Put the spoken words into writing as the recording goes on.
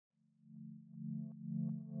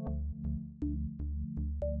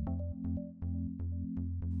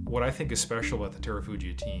What I think is special about the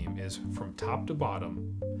Terrafugia team is from top to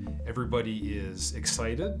bottom, everybody is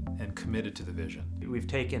excited and committed to the vision. We've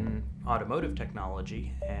taken automotive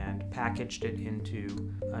technology and packaged it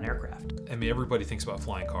into an aircraft. I mean, everybody thinks about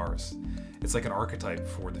flying cars. It's like an archetype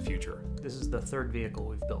for the future. This is the third vehicle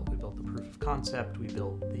we've built. We built the proof of concept, we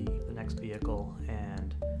built the next vehicle,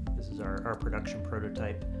 and this is our production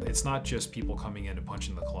prototype. It's not just people coming in and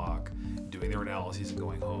punching the clock, doing their analyses and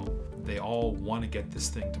going home. They all want to get this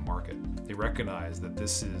thing to market. They recognize that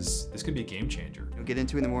this could be a game changer. Get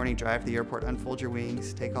into in the morning, drive to the airport, unfold your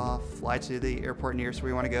wings, take off, fly to the airport nearest where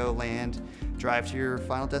you want to go, land, drive to your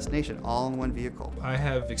final destination, all in one vehicle. I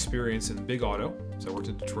have experience in big auto, so I worked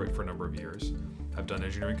in Detroit for a number of years. I've done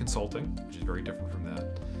engineering consulting, which is very different from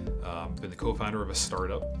that. Been the co-founder of a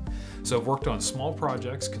startup. So I've worked on small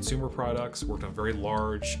projects, consumer products, worked on very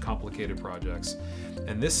large, complicated projects.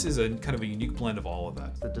 And this is a kind of a unique blend of all of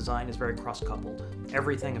that. The design is very cross-coupled.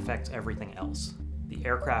 Everything affects everything else. The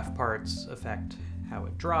aircraft parts affect how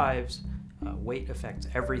it drives, weight affects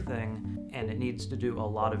everything, and it needs to do a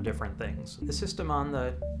lot of different things. The system on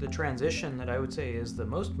the transition that I would say is the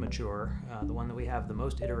most mature, the one that we have the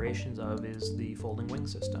most iterations of, is the folding wing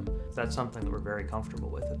system. That's something that we're very comfortable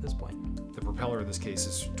with at this point. The propeller in this case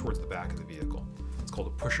is towards the back of the vehicle. It's called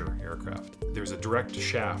a pusher aircraft. There's a direct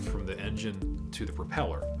shaft from the engine to the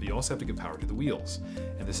propeller, but you also have to give power to the wheels.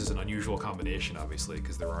 And this is an unusual combination, obviously,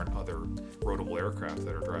 because there aren't other rotable aircraft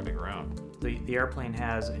that are driving around. The airplane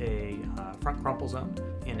has a front crumple zone.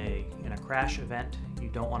 In a crash event, you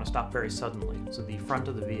don't want to stop very suddenly. So the front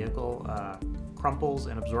of the vehicle crumples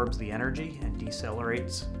and absorbs the energy and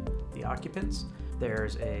decelerates the occupants.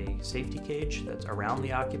 There's a safety cage that's around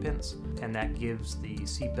the occupants, and that gives the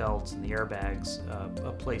seat belts and the airbags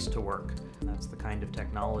a place to work. And that's the kind of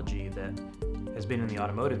technology that has been in the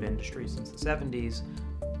automotive industry since the 70s,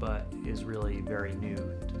 but is really very new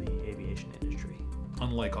to the aviation industry.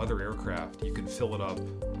 Unlike other aircraft, you can fill it up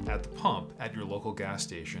at the pump at your local gas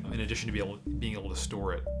station, in addition to being able to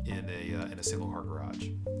store it in a single car garage.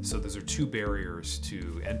 So those are two barriers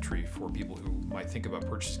to entry for people who might think about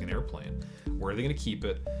purchasing an airplane. Where are they going to keep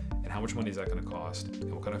it, and how much money is that going to cost,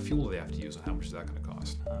 and what kind of fuel do they have to use, and how much is that going to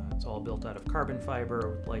cost? It's all built out of carbon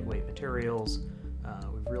fiber with lightweight materials.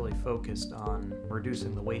 We've really focused on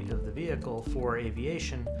reducing the weight of the vehicle for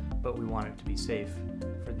aviation, but we want it to be safe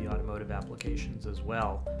for the automotive applications as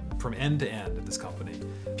well. From end to end at this company,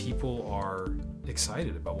 people are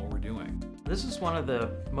excited about what we're doing. This is one of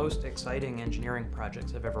the most exciting engineering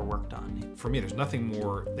projects I've ever worked on. For me, there's nothing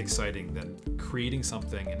more exciting than creating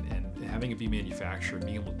something and having it be manufactured and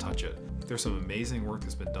being able to touch it. There's some amazing work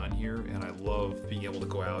that's been done here, and I love being able to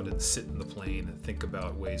go out and sit in the plane and think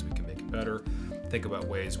about ways we can make it better, think about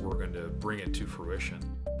ways we're going to bring it to fruition.